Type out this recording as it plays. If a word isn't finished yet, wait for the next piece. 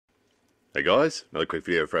Hey guys, another quick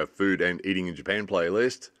video for our food and eating in Japan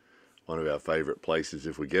playlist. One of our favourite places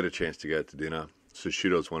if we get a chance to go out to dinner.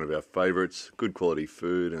 Sushido's one of our favourites. Good quality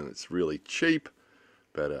food and it's really cheap.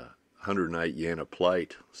 About 108 yen a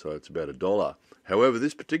plate, so it's about $1. However,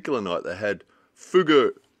 this particular night they had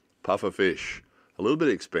fugu, puffer fish. A little bit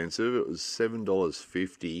expensive. It was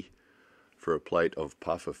 $7.50 for a plate of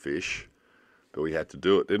puffer fish. But we had to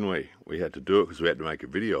do it, didn't we? We had to do it because we had to make a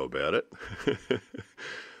video about it.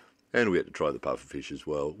 And we had to try the puffer fish as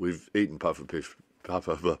well. We've eaten puffer fish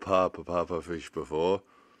before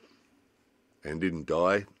and didn't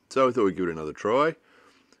die. So we thought we'd give it another try.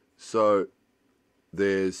 So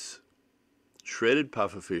there's shredded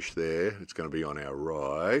puffer fish there. It's going to be on our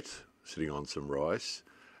right, sitting on some rice.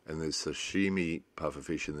 And there's sashimi puffer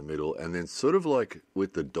fish in the middle. And then sort of like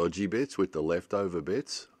with the dodgy bits, with the leftover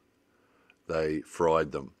bits, they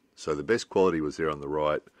fried them. So the best quality was there on the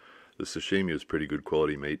right. The sashimi was pretty good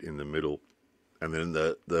quality meat in the middle. And then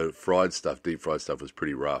the fried stuff, deep fried stuff, was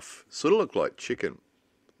pretty rough. Sort of looked like chicken.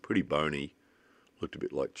 Pretty bony. Looked a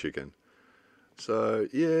bit like chicken. So,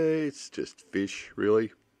 yeah, it's just fish,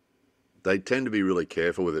 really. They tend to be really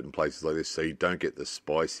careful with it in places like this, so you don't get the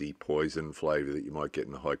spicy poison flavour that you might get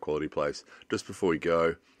in a high-quality place. Just before we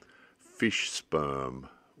go, fish sperm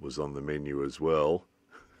was on the menu as well.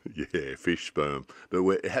 Yeah, fish sperm. But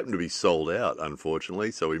it happened to be sold out, unfortunately,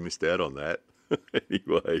 so we missed out on that.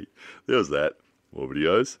 Anyway, there was that. More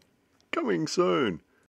videos coming soon.